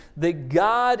that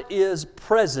God is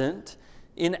present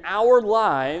in our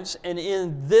lives and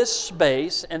in this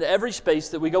space and every space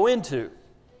that we go into.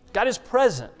 God is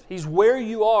present. He's where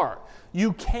you are.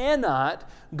 You cannot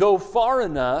go far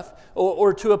enough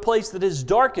or to a place that is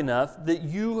dark enough that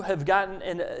you have gotten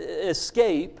an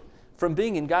escape from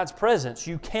being in God's presence.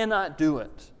 You cannot do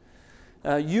it.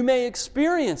 You may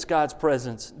experience God's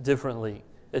presence differently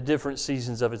at different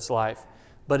seasons of its life,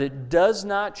 but it does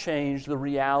not change the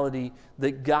reality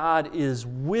that God is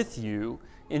with you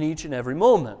in each and every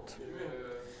moment.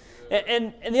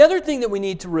 And the other thing that we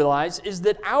need to realize is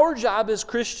that our job as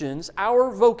Christians,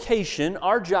 our vocation,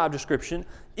 our job description,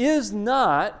 is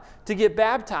not to get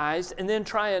baptized and then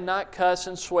try and not cuss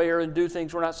and swear and do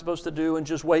things we're not supposed to do and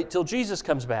just wait till Jesus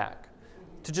comes back.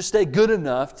 To just stay good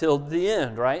enough till the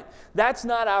end, right? That's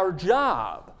not our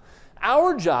job.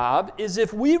 Our job is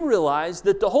if we realize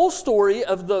that the whole story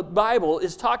of the Bible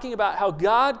is talking about how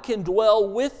God can dwell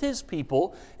with His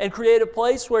people and create a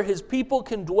place where His people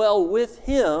can dwell with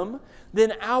Him,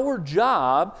 then our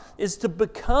job is to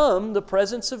become the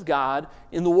presence of God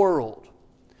in the world.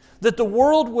 That the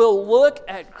world will look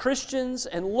at Christians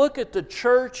and look at the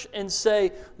church and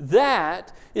say,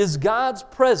 that is God's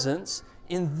presence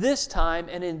in this time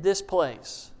and in this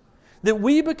place. That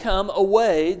we become a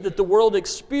way that the world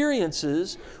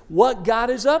experiences what God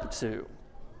is up to.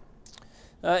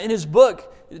 In his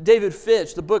book, David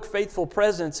Fitch, the book Faithful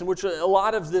Presence, in which a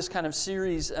lot of this kind of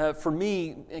series for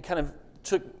me kind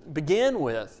of began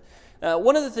with,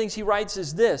 one of the things he writes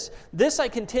is this: "This, I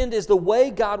contend, is the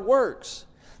way God works.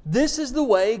 This is the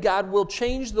way God will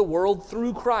change the world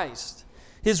through Christ.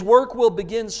 His work will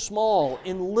begin small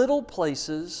in little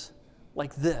places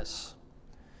like this.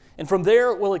 And from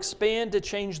there it will expand to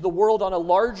change the world on a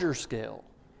larger scale.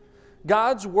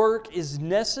 God's work is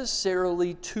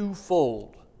necessarily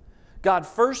twofold. God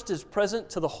first is present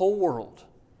to the whole world,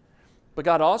 but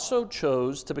God also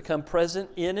chose to become present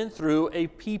in and through a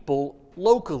people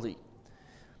locally.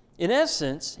 In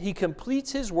essence, He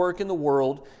completes His work in the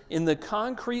world in the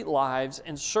concrete lives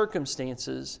and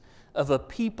circumstances of a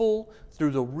people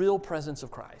through the real presence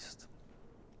of Christ."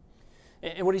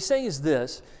 And what he's saying is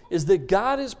this, is that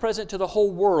God is present to the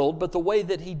whole world, but the way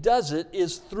that He does it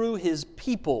is through His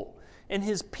people. And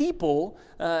His people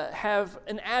have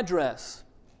an address.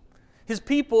 His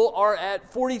people are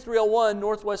at 4301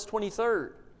 Northwest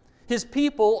 23rd. His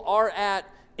people are at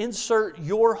insert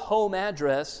your home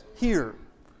address here.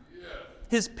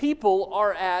 His people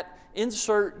are at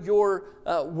insert your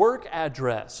work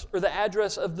address or the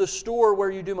address of the store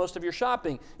where you do most of your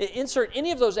shopping. Insert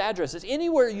any of those addresses.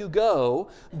 Anywhere you go,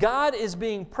 God is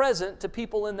being present to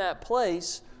people in that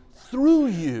place through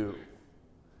you.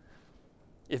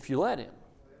 If you let Him.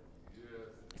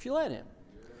 If you let Him.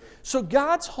 So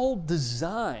God's whole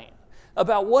design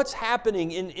about what's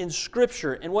happening in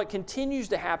Scripture and what continues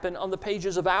to happen on the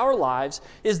pages of our lives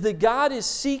is that God is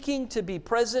seeking to be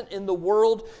present in the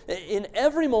world in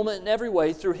every moment and every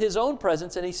way through His own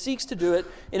presence, and He seeks to do it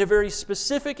in a very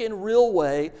specific and real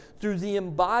way through the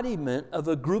embodiment of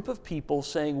a group of people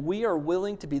saying, we are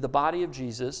willing to be the body of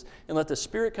Jesus and let the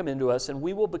Spirit come into us and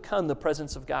we will become the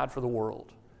presence of God for the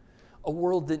world. A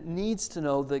world that needs to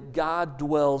know that God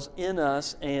dwells in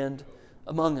us and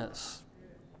among us.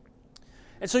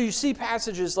 And so you see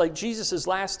passages like Jesus'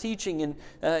 last teaching in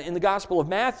the Gospel of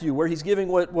Matthew, where He's giving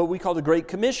what we call the Great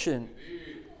Commission.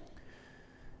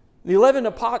 The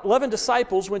 11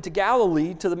 disciples went to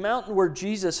Galilee, to the mountain where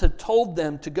Jesus had told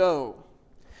them to go.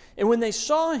 And when they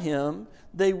saw Him,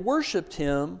 they worshiped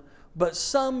Him, but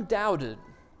some doubted.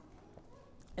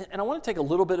 And I want to take a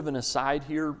little bit of an aside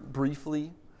here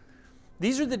briefly.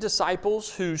 These are the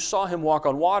disciples who saw Him walk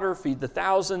on water, feed the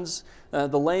thousands,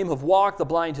 the lame have walked, the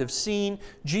blind have seen.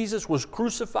 Jesus was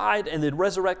crucified and then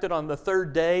resurrected on the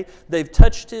third day. They've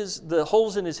touched the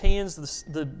holes in His hands,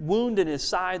 the wound in His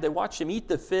side. They watched Him eat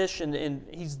the fish, and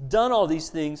He's done all these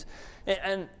things.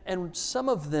 And some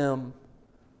of them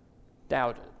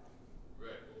doubted.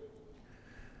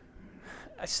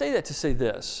 I say that to say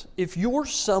this. If you're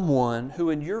someone who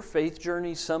in your faith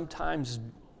journey sometimes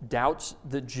doubts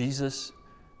that Jesus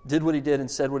did what He did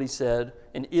and said what He said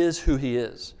and is who He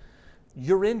is,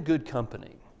 you're in good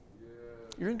company.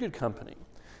 You're in good company.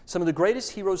 Some of the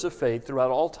greatest heroes of faith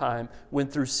throughout all time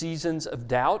went through seasons of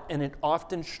doubt, and it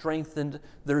often strengthened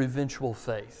their eventual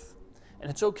faith.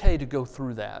 And it's okay to go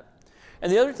through that.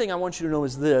 And the other thing I want you to know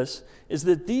is this, is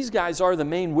that these guys are the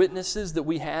main witnesses that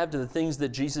we have to the things that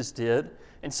Jesus did.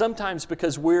 And sometimes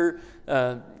because we're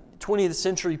 20th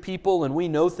century people and we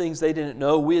know things they didn't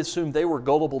know, we assume they were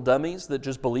gullible dummies that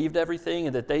just believed everything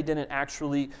and that they didn't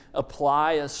actually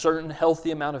apply a certain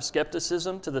healthy amount of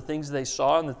skepticism to the things they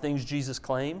saw and the things Jesus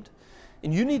claimed.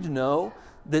 And you need to know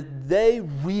that they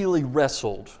really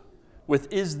wrestled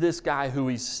with, is this guy who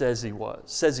he says he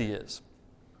is?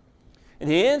 And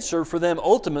the answer for them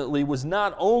ultimately was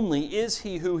not only is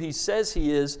he who he says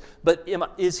he is, but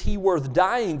is he worth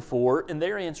dying for? And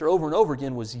their answer over and over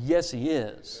again was, yes, he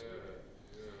is.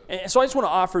 And so I just want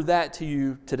to offer that to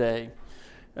you today.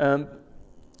 But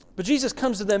Jesus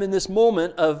comes to them in this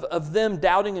moment of them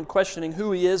doubting and questioning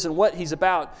who he is and what he's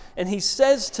about. And he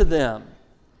says to them,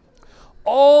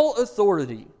 all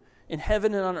authority in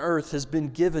heaven and on earth has been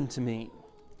given to me.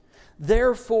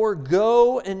 Therefore,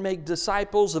 go and make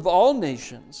disciples of all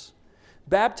nations,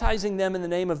 baptizing them in the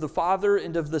name of the Father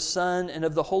and of the Son and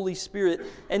of the Holy Spirit,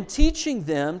 and teaching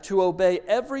them to obey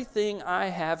everything I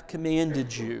have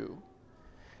commanded you.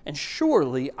 And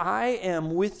surely I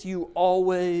am with you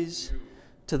always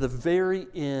to the very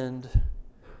end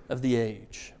of the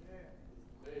age.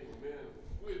 Amen.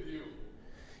 With you.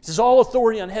 He says, all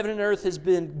authority on heaven and earth has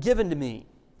been given to me.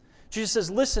 Jesus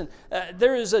says, listen,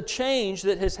 there is a change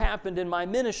that has happened in my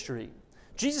ministry.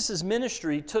 Jesus'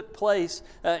 ministry took place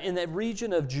in the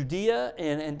region of Judea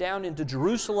and down into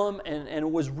Jerusalem,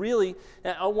 and was really,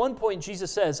 at one point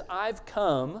Jesus says, I've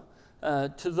come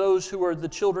to those who are the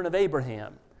children of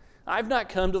Abraham. I've not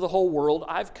come to the whole world,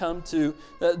 I've come to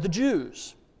the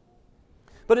Jews.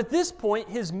 But at this point,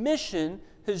 his mission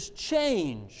has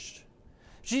changed.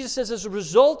 Jesus says, as a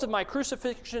result of my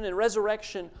crucifixion and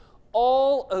resurrection,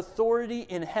 all authority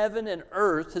in heaven and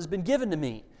earth has been given to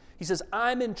me. He says,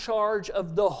 I'm in charge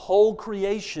of the whole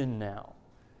creation now.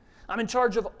 I'm in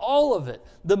charge of all of it.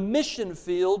 The mission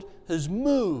field has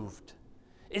moved.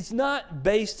 It's not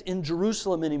based in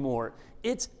Jerusalem anymore.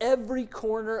 It's every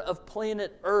corner of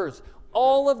planet Earth.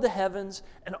 All of the heavens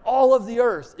and all of the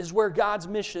earth is where God's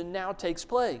mission now takes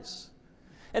place.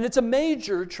 And it's a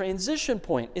major transition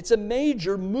point. It's a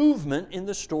major movement in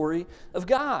the story of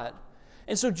God.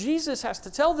 And so Jesus has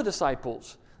to tell the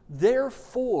disciples,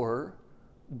 therefore,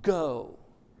 go.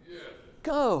 Yes.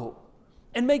 Go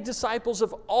and make disciples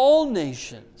of all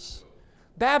nations,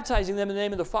 baptizing them in the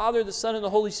name of the Father, the Son, and the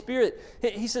Holy Spirit.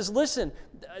 He says, listen,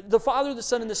 the Father, the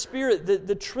Son, and the Spirit,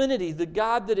 the Trinity, the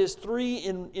God that is three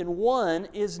in one,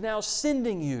 is now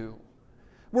sending you.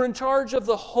 We're in charge of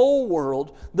the whole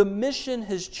world. The mission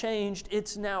has changed.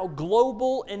 It's now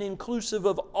global and inclusive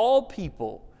of all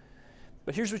people.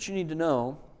 But here's what you need to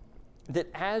know, that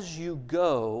as you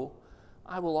go,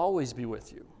 I will always be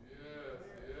with you.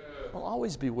 Yes. I'll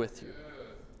always be with you.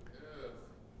 Yes.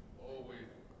 Always.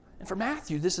 And for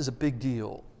Matthew, this is a big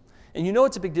deal. And you know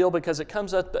it's a big deal because it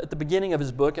comes up at the beginning of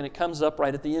his book and it comes up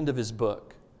right at the end of his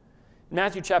book. In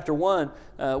Matthew chapter 1,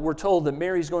 we're told that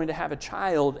Mary's going to have a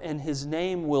child and his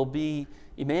name will be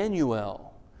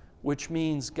Emmanuel, which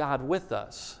means God with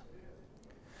us.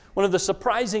 One of the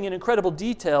surprising and incredible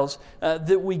details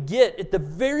that we get at the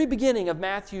very beginning of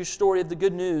Matthew's story of the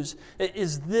good news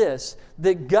is this,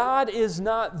 that God is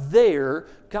not there,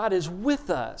 God is with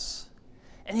us.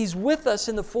 And He's with us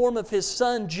in the form of His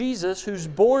Son, Jesus, who's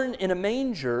born in a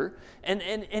manger, and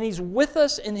He's with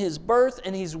us in His birth,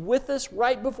 and He's with us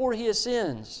right before He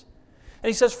ascends. And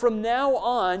He says, from now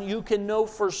on, you can know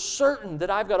for certain that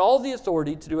I've got all the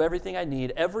authority to do everything I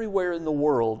need everywhere in the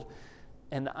world,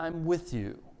 and I'm with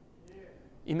you.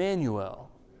 Emmanuel,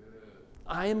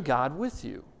 I am God with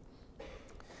you.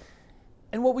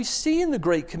 And what we see in the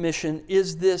Great Commission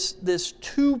is this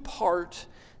two-part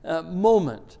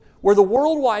moment where the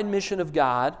worldwide mission of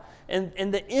God and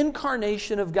the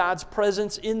incarnation of God's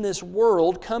presence in this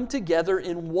world come together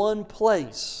in one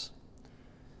place.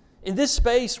 In this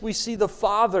space, we see the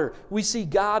Father, we see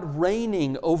God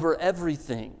reigning over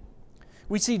everything.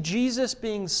 We see Jesus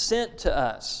being sent to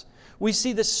us. We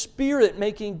see the Spirit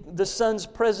making the Son's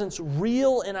presence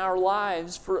real in our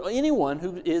lives for anyone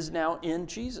who is now in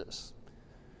Jesus.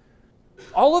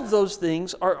 All of those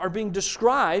things are being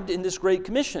described in this Great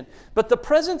Commission. But the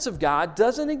presence of God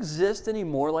doesn't exist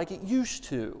anymore like it used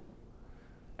to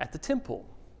at the temple,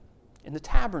 in the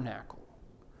tabernacle,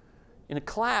 in a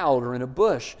cloud or in a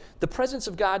bush. The presence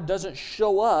of God doesn't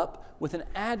show up with an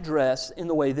address in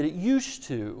the way that it used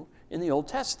to in the Old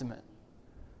Testament.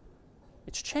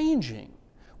 It's changing.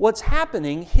 What's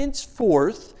happening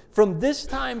henceforth from this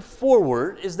time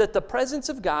forward is that the presence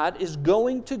of God is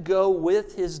going to go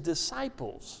with His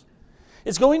disciples.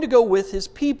 It's going to go with His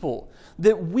people.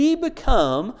 That we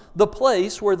become the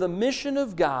place where the mission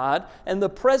of God and the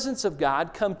presence of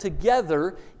God come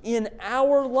together in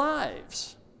our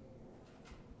lives.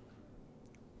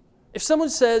 If someone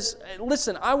says,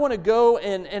 listen, I want to go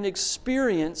and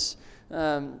experience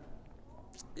God.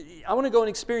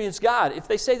 If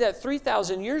they say that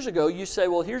 3,000 years ago, you say,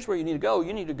 well, here's where you need to go.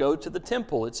 You need to go to the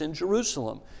temple. It's in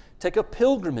Jerusalem. Take a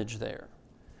pilgrimage there.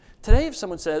 Today, if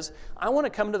someone says, I want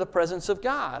to come to the presence of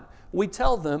God, we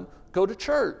tell them, go to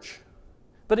church.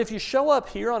 But if you show up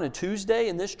here on a Tuesday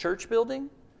in this church building,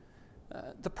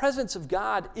 the presence of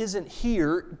God isn't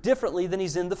here differently than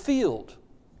He's in the field.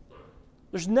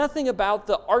 There's nothing about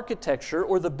the architecture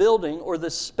or the building or the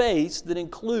space that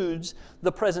includes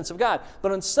the presence of God.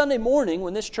 But on Sunday morning,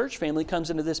 when this church family comes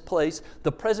into this place,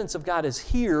 the presence of God is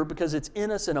here because it's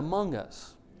in us and among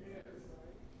us.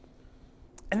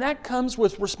 And that comes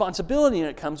with responsibility, and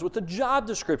it comes with a job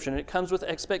description, and it comes with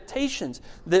expectations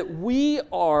that we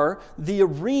are the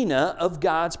arena of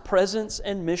God's presence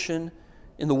and mission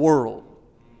in the world.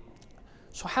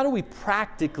 So how do we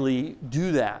practically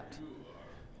do that?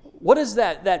 What does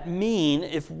that mean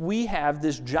if we have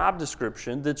this job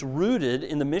description that's rooted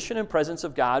in the mission and presence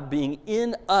of God being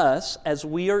in us as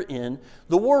we are in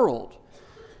the world?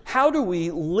 How do we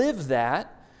live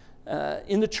that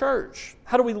in the church?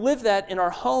 How do we live that in our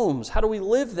homes? How do we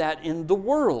live that in the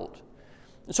world?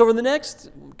 And so over the next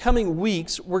coming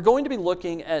weeks, we're going to be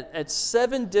looking at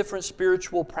 7 different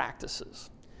spiritual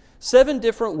practices. 7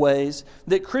 different ways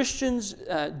that Christians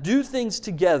do things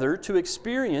together to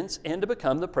experience and to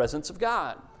become the presence of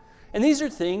God. And these are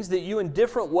things that you in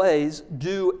different ways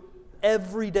do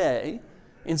every day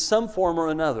in some form or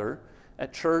another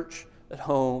at church, at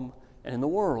home, and in the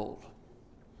world.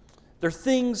 They're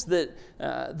things that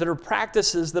are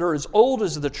practices that are as old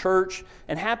as the church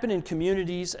and happen in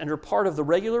communities and are part of the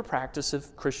regular practice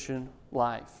of Christian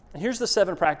life. And here's the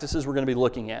 7 practices we're going to be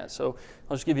looking at. So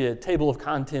I'll just give you a table of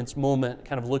contents moment,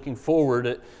 kind of looking forward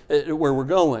at where we're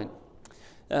going.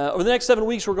 Over the next 7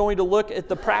 weeks, we're going to look at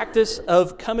the practice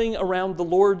of coming around the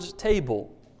Lord's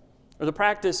table. Or the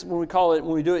practice, when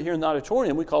we do it here in the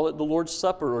auditorium, we call it the Lord's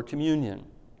Supper or communion.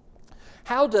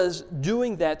 How does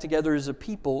doing that together as a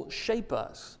people shape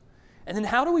us? And then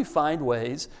how do we find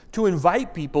ways to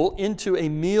invite people into a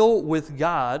meal with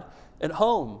God at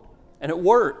home and at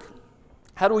work?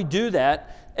 How do we do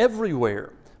that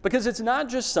everywhere? Because it's not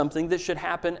just something that should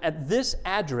happen at this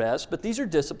address, but these are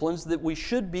disciplines that we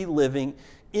should be living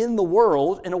in the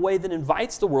world in a way that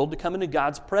invites the world to come into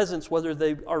God's presence, whether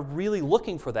they are really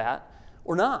looking for that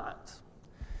or not.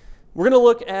 We're going to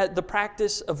look at the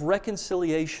practice of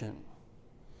reconciliation.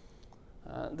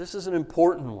 This is an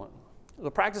important one.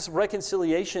 The practice of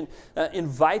reconciliation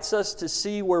invites us to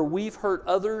see where we've hurt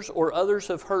others or others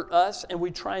have hurt us, and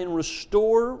we try and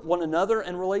restore one another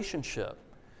and relationship.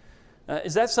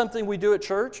 Is that something we do at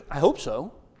church? I hope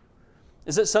so.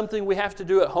 Is it something we have to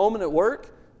do at home and at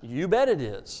work? You bet it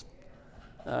is.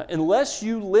 Unless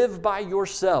you live by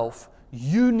yourself,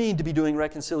 you need to be doing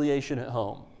reconciliation at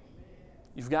home.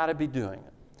 You've got to be doing it.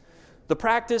 The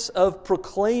practice of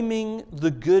proclaiming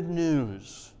the good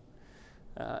news.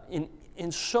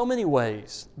 In so many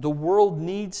ways, the world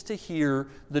needs to hear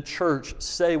the church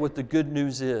say what the good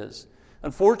news is.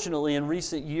 Unfortunately, in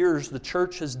recent years, the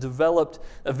church has developed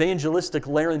evangelistic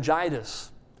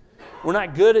laryngitis. We're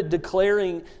not good at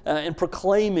declaring and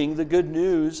proclaiming the good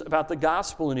news about the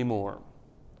gospel anymore.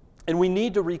 And we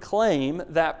need to reclaim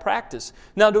that practice.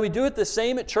 Now, do we do it the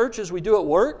same at church as we do at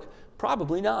work?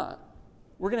 Probably not.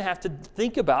 We're going to have to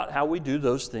think about how we do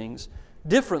those things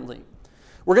differently.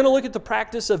 We're going to look at the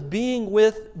practice of being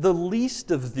with the least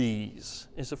of these.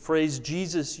 It's a phrase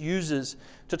Jesus uses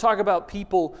to talk about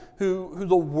people who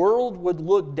the world would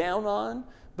look down on,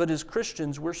 but as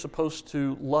Christians, we're supposed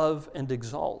to love and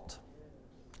exalt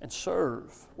and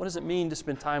serve. What does it mean to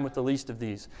spend time with the least of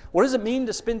these? What does it mean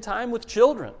to spend time with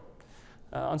children?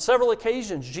 On several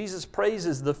occasions, Jesus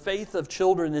praises the faith of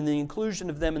children and the inclusion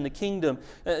of them in the kingdom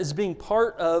as being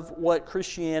part of what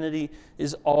Christianity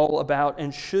is all about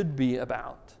and should be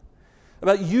about.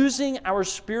 About using our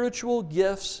spiritual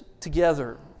gifts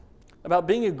together. About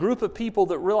being a group of people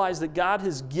that realize that God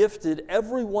has gifted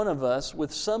every one of us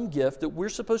with some gift that we're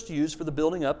supposed to use for the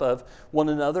building up of one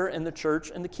another and the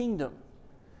church and the kingdom.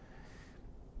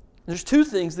 There's 2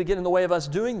 things that get in the way of us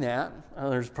doing that.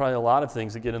 There's probably a lot of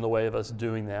things that get in the way of us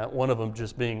doing that. One of them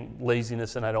just being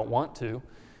laziness and I don't want to.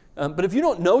 But if you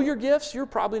don't know your gifts, you're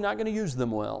probably not going to use them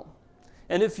well.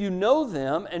 And if you know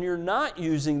them and you're not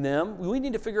using them, we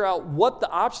need to figure out what the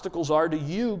obstacles are to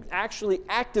you actually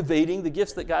activating the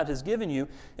gifts that God has given you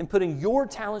and putting your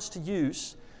talents to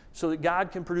use so that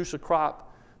God can produce a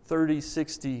crop 30,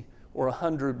 60, or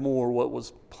 100 more what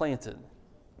was planted.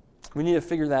 We need to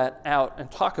figure that out and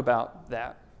talk about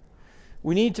that.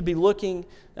 We need to be looking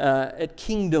at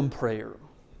kingdom prayer.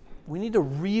 We need to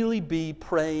really be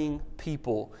praying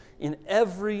people in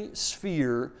every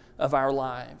sphere of our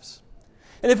lives.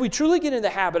 And if we truly get in the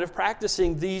habit of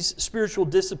practicing these spiritual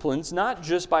disciplines, not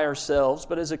just by ourselves,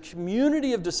 but as a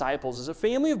community of disciples, as a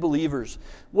family of believers,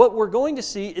 what we're going to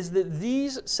see is that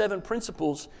these 7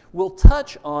 principles will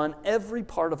touch on every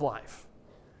part of life.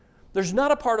 There's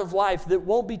not a part of life that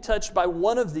won't be touched by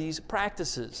one of these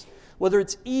practices. Whether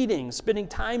it's eating, spending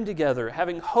time together,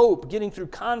 having hope, getting through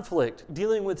conflict,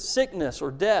 dealing with sickness or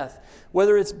death,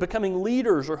 whether it's becoming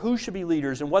leaders or who should be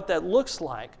leaders and what that looks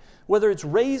like, whether it's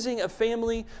raising a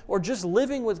family or just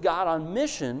living with God on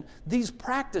mission, these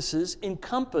practices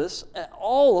encompass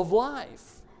all of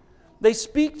life. They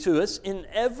speak to us in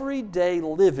everyday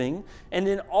living and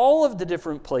in all of the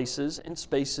different places and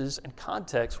spaces and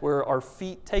contexts where our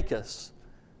feet take us.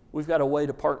 We've got a way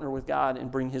to partner with God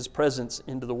and bring His presence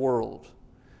into the world.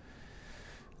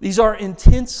 These are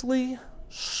intensely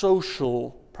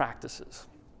social practices.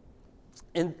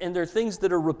 And they're things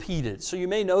that are repeated. So you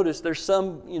may notice there's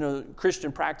some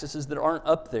Christian practices that aren't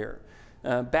up there.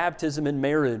 Baptism and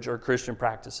marriage are Christian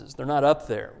practices. They're not up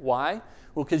there. Why?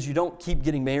 Well, because you don't keep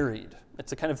getting married. It's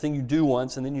the kind of thing you do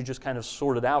once and then you just kind of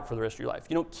sort it out for the rest of your life.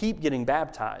 You don't keep getting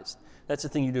baptized. That's the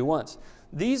thing you do once.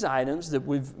 These items that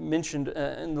we've mentioned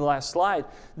in the last slide,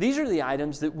 these are the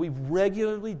items that we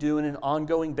regularly do on an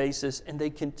ongoing basis, and they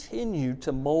continue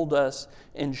to mold us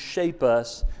and shape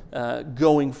us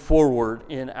going forward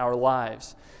in our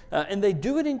lives. And they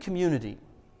do it in community.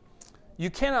 You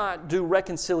cannot do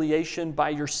reconciliation by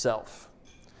yourself.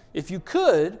 If you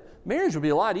could, marriage would be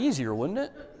a lot easier, wouldn't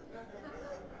it?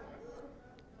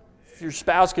 Your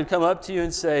spouse could come up to you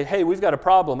and say, hey, we've got a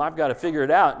problem, I've got to figure it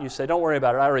out. And you say, don't worry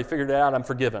about it, I already figured it out, I'm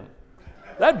forgiven.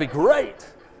 That'd be great.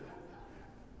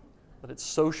 But it's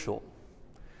social.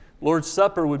 Lord's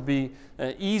Supper would be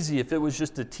easy if it was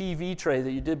just a TV tray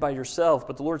that you did by yourself,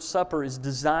 but the Lord's Supper is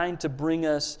designed to bring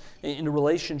us in a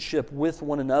relationship with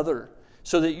one another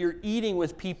so that you're eating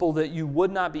with people that you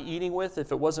would not be eating with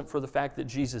if it wasn't for the fact that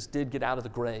Jesus did get out of the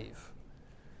grave.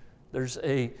 There's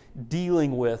a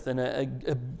dealing with and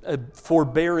a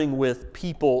forbearing with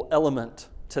people element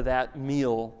to that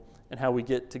meal and how we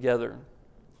get together.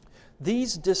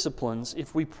 These disciplines,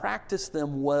 if we practice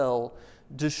them well,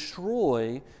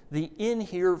 destroy the in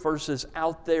here versus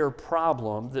out there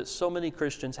problem that so many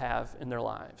Christians have in their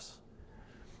lives.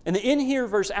 And the in here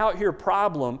versus out here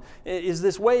problem is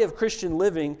this way of Christian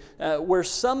living where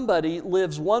somebody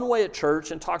lives one way at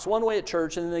church and talks one way at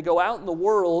church, and then they go out in the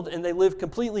world and they live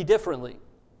completely differently.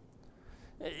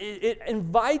 It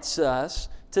invites us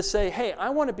to say, hey,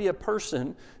 I want to be a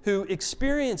person who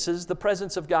experiences the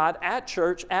presence of God at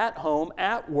church, at home,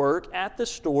 at work, at the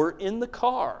store, in the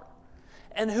car,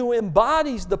 and who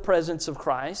embodies the presence of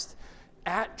Christ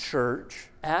at church,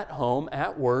 at home,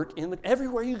 at work,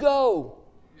 everywhere you go.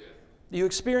 You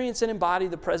experience and embody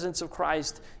the presence of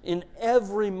Christ in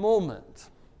every moment.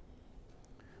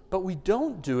 But we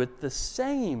don't do it the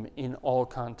same in all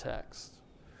contexts.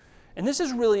 And this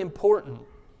is really important.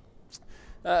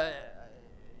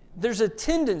 There's a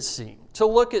tendency to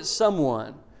look at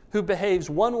someone who behaves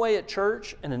one way at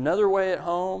church and another way at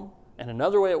home and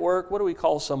another way at work. What do we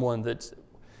call someone that's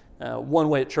one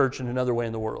way at church and another way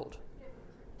in the world?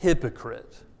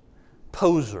 Hypocrite.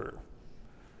 Poser.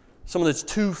 Someone that's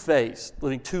two-faced,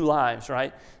 living two lives,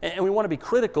 right? And we want to be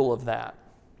critical of that.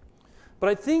 But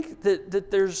I think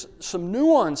that there's some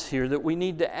nuance here that we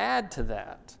need to add to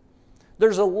that.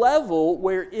 There's a level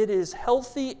where it is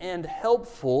healthy and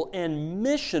helpful and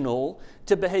missional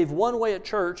to behave one way at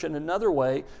church and another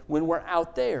way when we're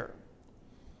out there.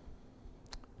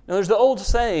 Now, there's the old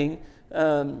saying,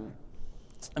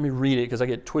 let me read it because I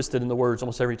get twisted in the words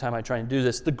almost every time I try and do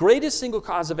this. The greatest single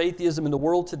cause of atheism in the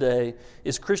world today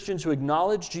is Christians who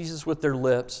acknowledge Jesus with their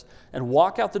lips and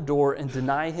walk out the door and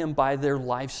deny Him by their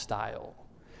lifestyle.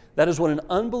 That is what an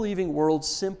unbelieving world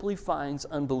simply finds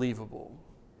unbelievable.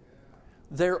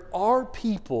 There are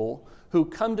people who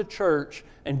come to church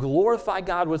and glorify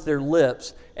God with their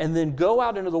lips and then go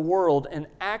out into the world and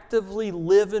actively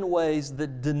live in ways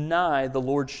that deny the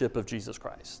lordship of Jesus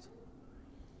Christ.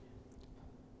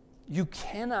 You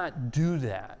cannot do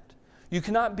that. You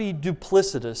cannot be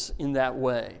duplicitous in that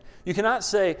way. You cannot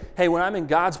say, hey, when I'm in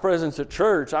God's presence at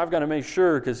church, I've got to make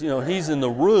sure because, He's in the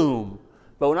room.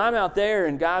 But when I'm out there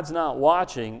and God's not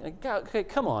watching, okay,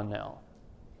 come on now.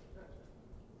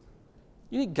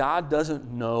 You think God doesn't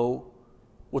know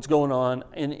what's going on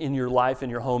in your life, in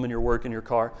your home, in your work, in your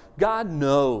car? God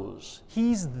knows.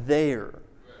 He's there.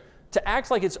 To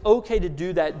act like it's okay to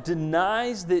do that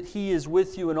denies that He is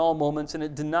with you in all moments, and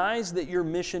it denies that your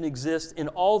mission exists in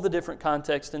all the different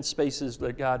contexts and spaces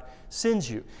that God sends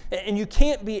you. And you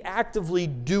can't be actively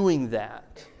doing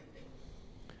that.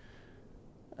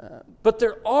 But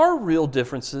there are real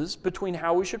differences between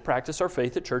how we should practice our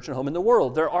faith at church and home in the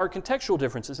world. There are contextual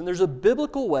differences, and there's a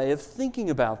biblical way of thinking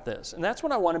about this. And that's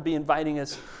what I want to be inviting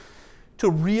us to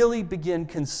really begin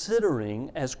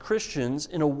considering as Christians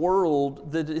in a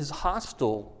world that is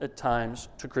hostile at times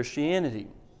to Christianity.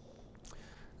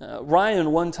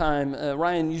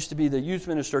 Ryan used to be the youth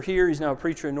minister here. He's now a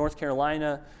preacher in North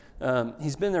Carolina.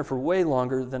 He's been there for way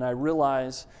longer than I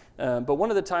realize. But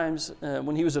one of the times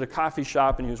when he was at a coffee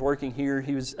shop and he was working here,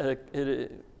 he was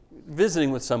visiting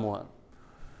with someone.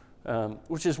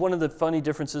 Which is one of the funny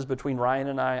differences between Ryan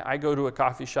and I. I go to a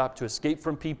coffee shop to escape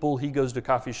from people. He goes to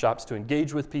coffee shops to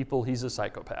engage with people. He's a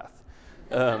psychopath.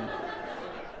 And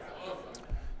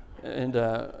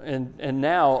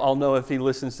now I'll know if he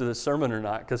listens to this sermon or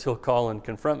not, because he'll call and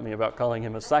confront me about calling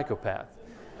him a psychopath.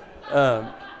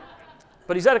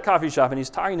 But he's at a coffee shop and he's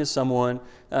talking to someone,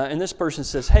 and this person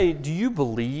says, "Hey, do you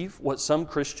believe what some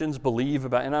Christians believe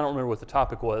about," and I don't remember what the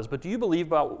topic was, but do you believe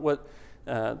about what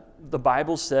the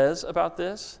Bible says about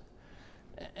this?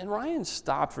 And Ryan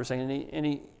stopped for a second, and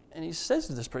he says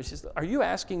to this person, he says, "Are you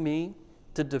asking me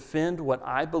to defend what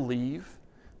I believe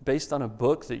based on a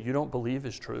book that you don't believe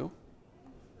is true?"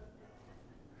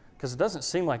 Because it doesn't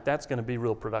seem like that's going to be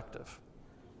real productive.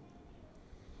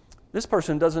 This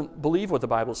person doesn't believe what the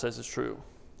Bible says is true.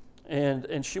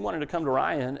 And she wanted to come to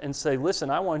Ryan and say, "Listen,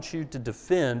 I want you to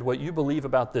defend what you believe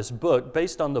about this book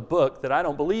based on the book that I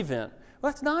don't believe in."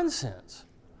 Well, that's nonsense.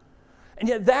 And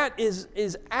yet that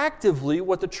is actively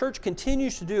what the church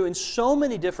continues to do in so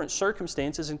many different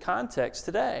circumstances and contexts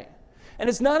today. And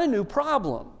it's not a new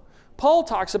problem. Paul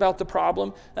talks about the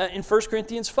problem in 1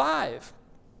 Corinthians 5.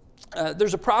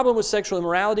 There's a problem with sexual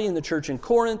immorality in the church in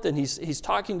Corinth, and he's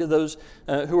talking to those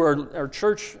who are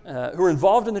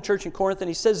involved in the church in Corinth, and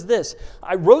he says this: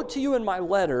 "I wrote to you in my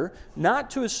letter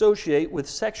not to associate with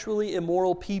sexually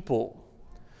immoral people.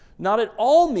 Not at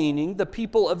all meaning the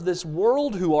people of this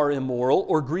world who are immoral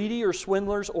or greedy or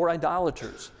swindlers or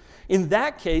idolaters. In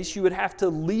that case, you would have to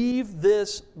leave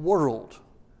this world.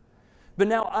 But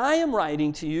now I am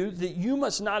writing to you that you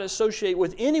must not associate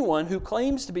with anyone who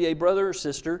claims to be a brother or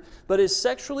sister, but is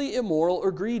sexually immoral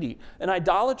or greedy. An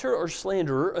idolater or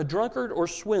slanderer, a drunkard or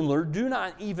swindler, do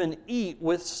not even eat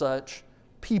with such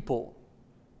people."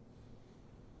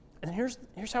 And here's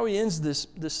how he ends this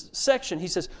section. He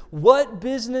says, "What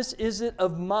business is it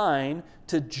of mine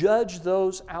to judge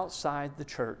those outside the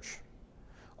church?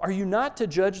 Are you not to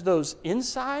judge those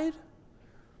inside?"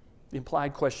 The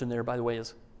implied question there, by the way,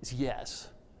 is yes.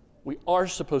 We are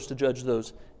supposed to judge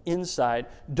those inside.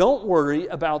 Don't worry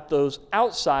about those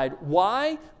outside.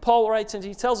 Why? Paul writes and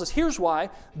he tells us, here's why.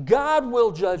 God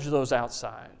will judge those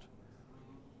outside.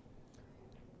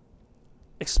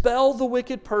 Expel the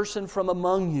wicked person from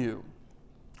among you.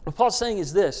 What Paul's saying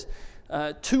is this,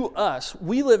 to us,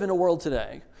 we live in a world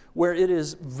today where it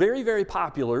is very, very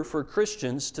popular for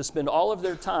Christians to spend all of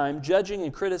their time judging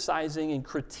and criticizing and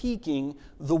critiquing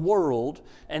the world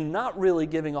and not really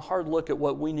giving a hard look at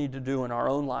what we need to do in our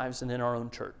own lives and in our own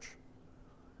church.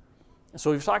 And so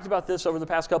we've talked about this over the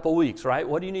past couple of weeks, right?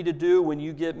 What do you need to do when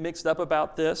you get mixed up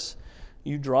about this?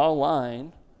 You draw a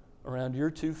line around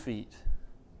your 2 feet.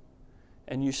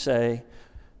 And you say,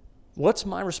 what's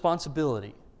my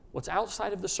responsibility? What's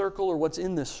outside of the circle or what's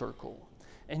in this circle?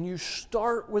 And you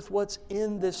start with what's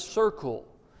in this circle.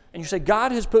 And you say,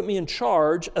 God has put me in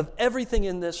charge of everything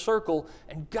in this circle,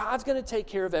 and God's going to take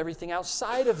care of everything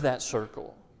outside of that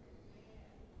circle.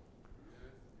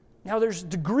 Now, there's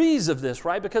degrees of this,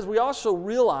 right? Because we also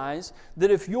realize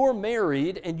that if you're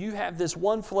married and you have this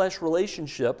one flesh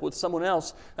relationship with someone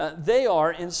else, they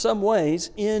are in some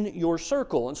ways in your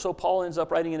circle. And so Paul ends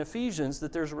up writing in Ephesians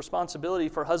that there's a responsibility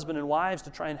for husband and wives to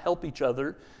try and help each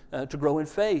other to grow in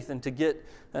faith and to get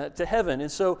to heaven.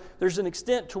 And so there's an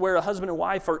extent to where a husband and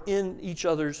wife are in each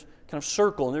other's kind of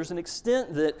circle. And there's an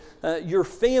extent that your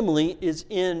family is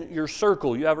in your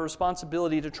circle. You have a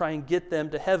responsibility to try and get them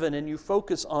to heaven, and you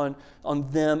focus on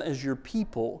them as your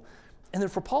people. And then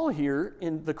for Paul here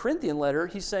in the Corinthian letter,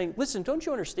 he's saying, listen, don't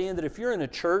you understand that if you're in a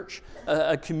church,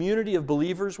 a community of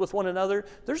believers with one another,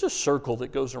 there's a circle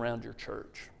that goes around your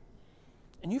church.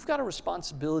 And you've got a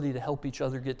responsibility to help each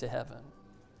other get to heaven.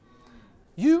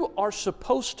 You are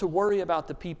supposed to worry about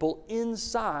the people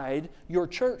inside your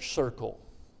church circle.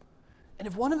 And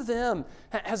if one of them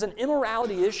has an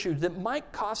immorality issue that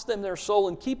might cost them their soul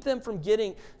and keep them from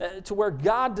getting to where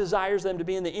God desires them to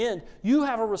be in the end, you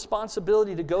have a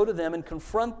responsibility to go to them and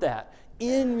confront that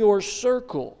in your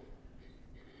circle.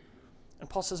 And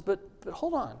Paul says, but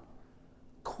hold on.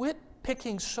 Quit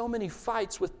picking so many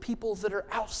fights with people that are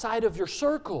outside of your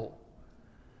circle.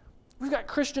 We've got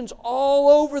Christians all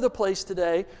over the place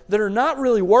today that are not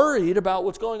really worried about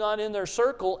what's going on in their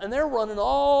circle, and they're running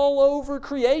all over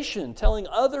creation, telling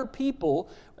other people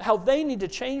how they need to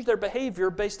change their behavior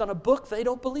based on a book they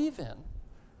don't believe in.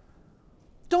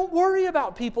 Don't worry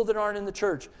about people that aren't in the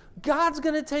church. God's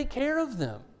going to take care of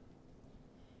them.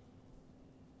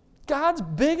 God's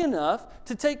big enough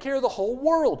to take care of the whole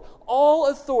world. All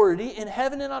authority in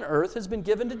heaven and on earth has been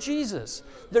given to Jesus.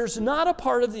 There's not a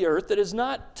part of the earth that is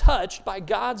not touched by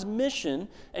God's mission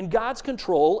and God's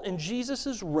control and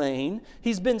Jesus' reign.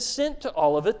 He's been sent to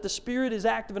all of it. The Spirit is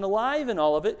active and alive in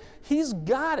all of it. He's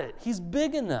got it. He's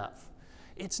big enough.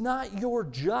 It's not your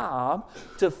job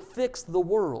to fix the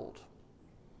world.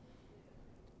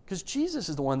 Because Jesus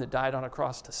is the one that died on a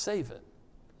cross to save it.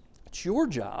 It's your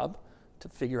job to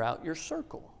figure out your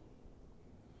circle.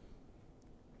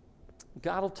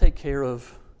 God will take care of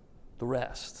the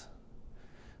rest.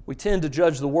 We tend to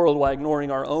judge the world while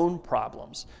ignoring our own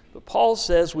problems. But Paul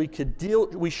says we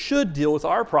should deal with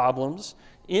our problems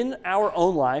in our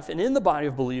own life and in the body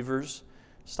of believers.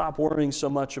 Stop worrying so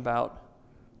much about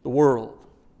the world.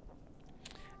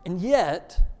 And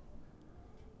yet,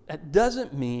 that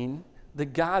doesn't mean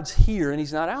that God's here and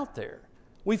He's not out there.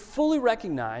 We fully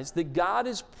recognize that God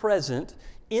is present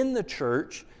in the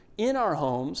church, in our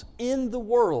homes, in the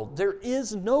world. There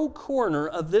is no corner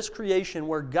of this creation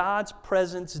where God's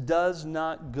presence does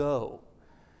not go.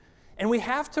 And we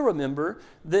have to remember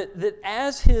that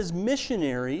as His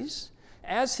missionaries,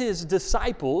 as His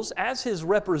disciples, as His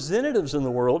representatives in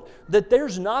the world, that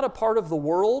there's not a part of the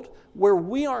world where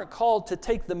we aren't called to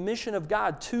take the mission of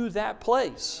God to that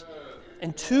place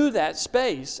and to that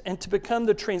space and to become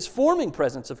the transforming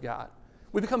presence of God.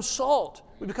 We become salt.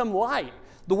 We become light.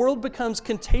 The world becomes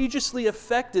contagiously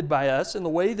affected by us in the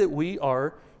way that we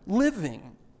are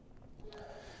living.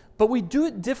 But we do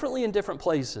it differently in different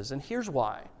places, and here's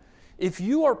why. If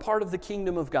you are part of the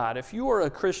kingdom of God, if you are a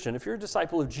Christian, if you're a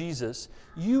disciple of Jesus,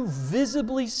 you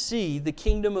visibly see the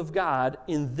kingdom of God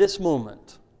in this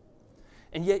moment.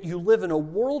 And yet you live in a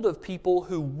world of people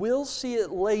who will see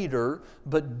it later,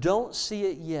 but don't see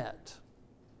it yet.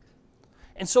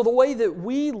 And so the way that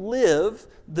we live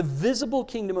the visible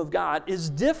kingdom of God is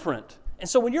different. And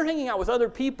so when you're hanging out with other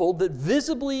people that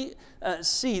visibly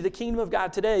see the kingdom of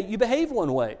God today, you behave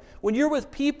one way. When you're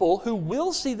with people who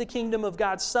will see the kingdom of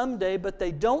God someday, but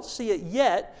they don't see it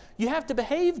yet, you have to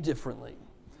behave differently.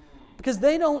 Because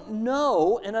they don't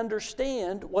know and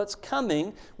understand what's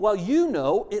coming, while you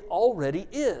know it already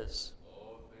is.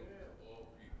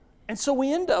 And so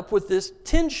we end up with this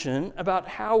tension about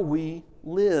how we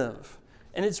live.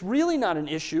 And it's really not an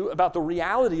issue about the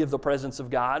reality of the presence of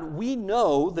God. We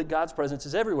know that God's presence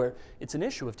is everywhere. It's an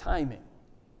issue of timing.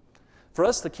 For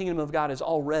us, the kingdom of God is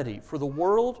already. For the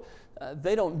world,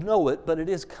 they don't know it, but it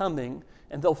is coming,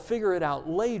 and they'll figure it out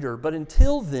later. But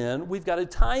until then, we've got a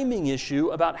timing issue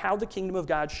about how the kingdom of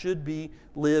God should be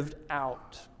lived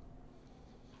out.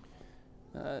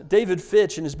 David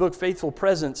Fitch, in his book Faithful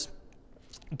Presence,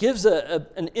 gives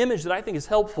an image that I think is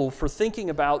helpful for thinking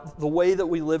about the way that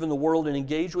we live in the world and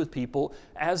engage with people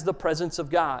as the presence of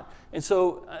God. And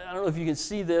so, I don't know if you can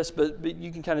see this, but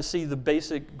you can kind of see the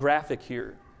basic graphic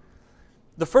here.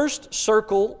 The first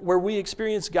circle where we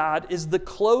experience God is the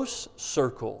close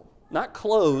circle. Not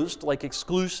closed, like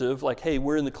exclusive, like, hey,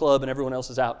 we're in the club and everyone else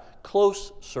is out.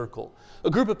 Close circle. A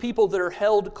group of people that are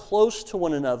held close to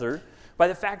one another by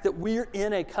the fact that we're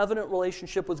in a covenant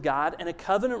relationship with God and a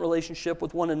covenant relationship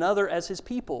with one another as His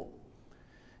people.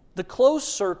 The close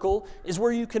circle is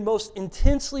where you can most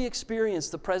intensely experience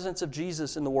the presence of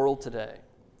Jesus in the world today.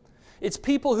 It's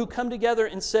people who come together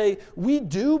and say, we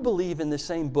do believe in the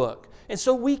same book. And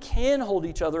so we can hold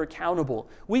each other accountable.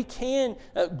 We can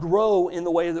grow in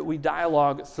the way that we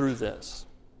dialogue through this.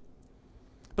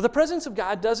 But the presence of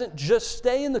God doesn't just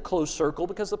stay in the close circle,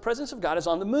 because the presence of God is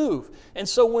on the move. And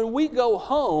so when we go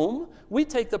home, we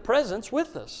take the presence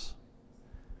with us.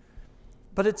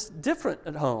 But it's different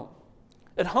at home.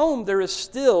 At home, there is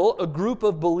still a group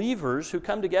of believers who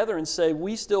come together and say,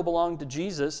 we still belong to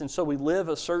Jesus, and so we live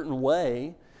a certain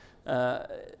way. And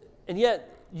yet,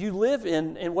 you live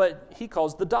in what he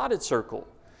calls the dotted circle.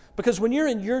 Because when you're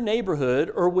in your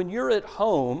neighborhood or when you're at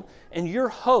home and you're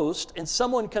host and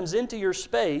someone comes into your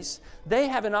space, they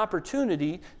have an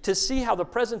opportunity to see how the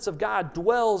presence of God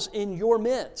dwells in your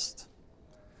midst.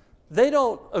 They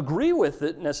don't agree with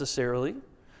it necessarily.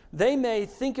 They may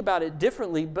think about it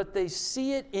differently, but they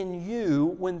see it in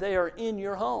you when they are in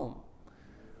your home.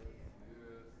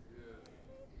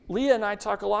 Leah and I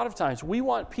talk a lot of times. We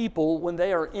want people, when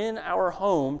they are in our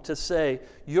home, to say,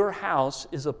 your house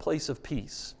is a place of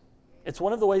peace. It's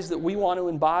one of the ways that we want to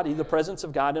embody the presence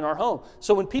of God in our home.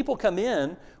 So when people come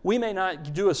in, we may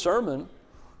not do a sermon.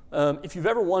 If you've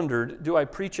ever wondered, do I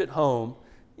preach at home?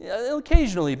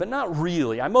 Occasionally, but not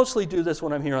really. I mostly do this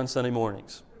when I'm here on Sunday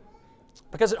mornings.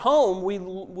 Because at home,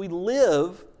 we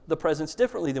live the presence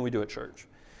differently than we do at church.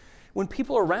 When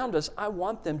people are around us, I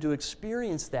want them to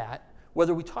experience that,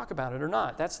 whether we talk about it or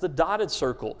not. That's the dotted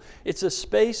circle. It's a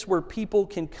space where people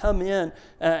can come in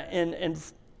and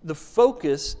the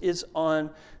focus is on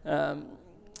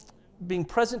being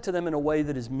present to them in a way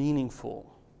that is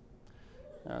meaningful.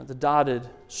 The dotted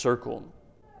circle.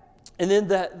 And then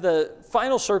the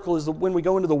final circle is when we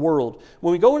go into the world.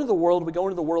 When we go into the world, we go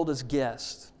into the world as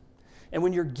guests. And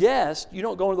when you're guest, you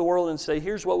don't go into the world and say,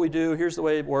 here's what we do, here's the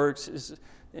way it works, this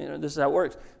is how it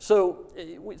works. So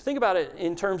think about it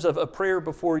in terms of a prayer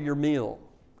before your meal.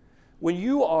 When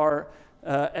you are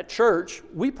at church,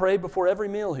 we pray before every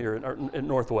meal here at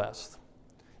Northwest.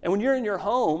 And when you're in your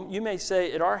home, you may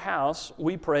say, at our house,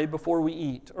 we pray before we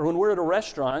eat. Or when we're at a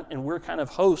restaurant and we're kind of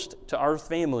host to our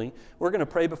family, we're going to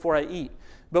pray before I eat.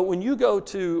 But when you go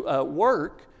to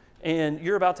work and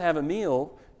you're about to have a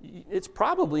meal, it's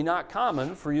probably not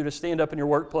common for you to stand up in your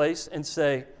workplace and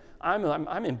say,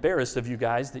 I'm embarrassed of you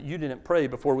guys that you didn't pray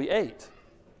before we ate.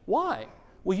 Why?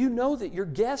 Well, you know that you're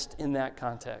guest in that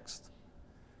context.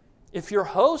 If you're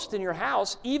host in your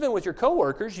house, even with your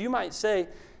coworkers, you might say,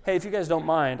 hey, if you guys don't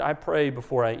mind, I pray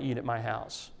before I eat at my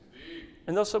house.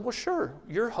 And they'll say, well, sure,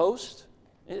 you're host.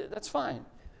 That's fine.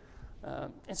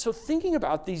 And so thinking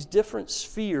about these different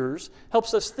spheres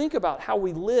helps us think about how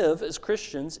we live as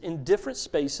Christians in different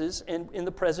spaces and in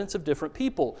the presence of different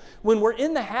people. When we're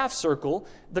in the half circle,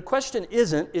 the question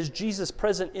isn't, is Jesus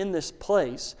present in this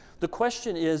place? The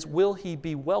question is, will he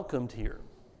be welcomed here?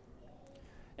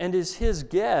 And as his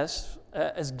guest,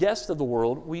 as guest of the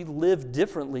world, we live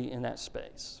differently in that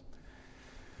space.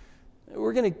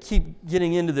 We're going to keep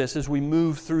getting into this as we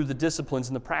move through the disciplines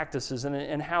and the practices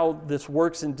and how this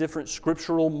works in different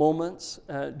scriptural moments.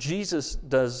 Jesus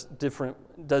does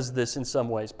this in some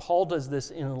ways. Paul does this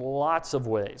in lots of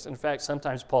ways. In fact,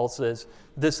 sometimes Paul says,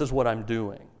 this is what I'm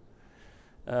doing.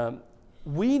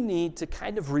 We need to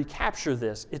kind of recapture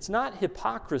this. It's not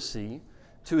hypocrisy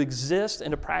to exist and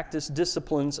to practice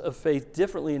disciplines of faith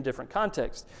differently in different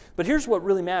contexts. But here's what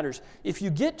really matters. If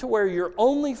you get to where you're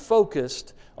only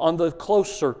focused on the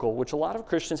close circle, which a lot of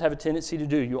Christians have a tendency to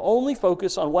do, you only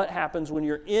focus on what happens when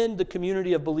you're in the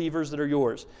community of believers that are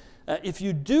yours. If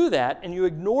you do that and you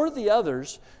ignore the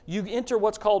others, you enter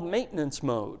what's called maintenance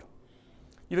mode.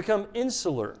 You become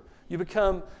insular. You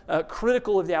become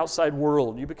critical of the outside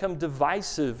world. You become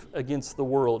divisive against the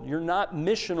world. You're not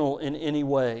missional in any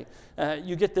way.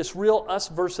 You get this real us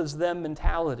versus them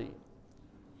mentality.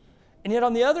 And yet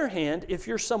on the other hand, if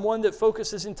you're someone that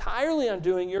focuses entirely on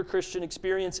doing your Christian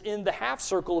experience in the half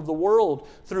circle of the world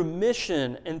through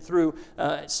mission and through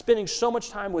spending so much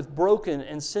time with broken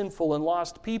and sinful and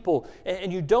lost people,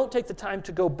 and you don't take the time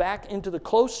to go back into the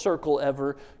close circle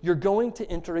ever, you're going to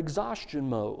enter exhaustion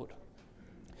mode.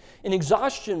 In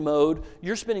exhaustion mode,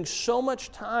 you're spending so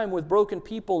much time with broken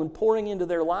people and pouring into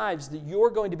their lives that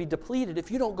you're going to be depleted if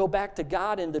you don't go back to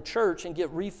God and the church and get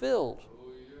refilled.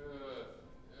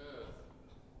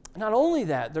 Not only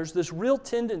that, there's this real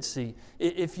tendency,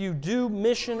 if you do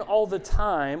mission all the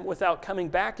time without coming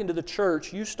back into the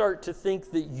church, you start to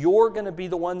think that you're going to be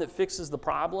the one that fixes the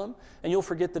problem, and you'll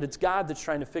forget that it's God that's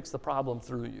trying to fix the problem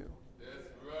through you.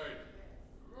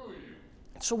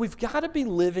 So we've got to be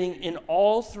living in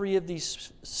all three of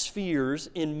these spheres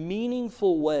in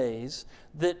meaningful ways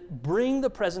that bring the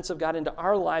presence of God into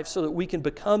our lives so that we can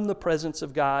become the presence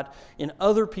of God in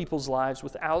other people's lives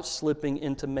without slipping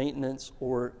into maintenance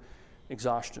or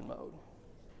exhaustion mode.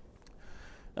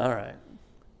 All right.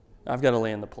 I've got to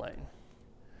land the plane.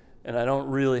 And I don't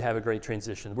really have a great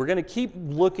transition. We're going to keep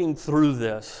looking through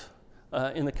this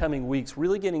in the coming weeks,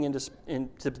 really getting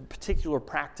into particular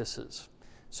practices.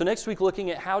 So next week,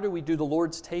 looking at how do we do the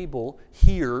Lord's table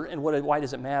here and why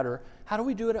does it matter? How do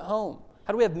we do it at home?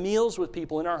 How do we have meals with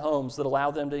people in our homes that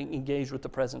allow them to engage with the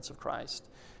presence of Christ?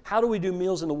 How do we do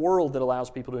meals in the world that allows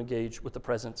people to engage with the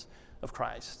presence of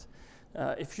Christ?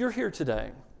 If you're here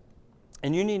today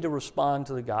and you need to respond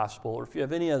to the gospel, or if you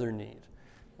have any other need,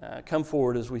 come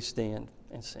forward as we stand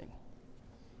and sing.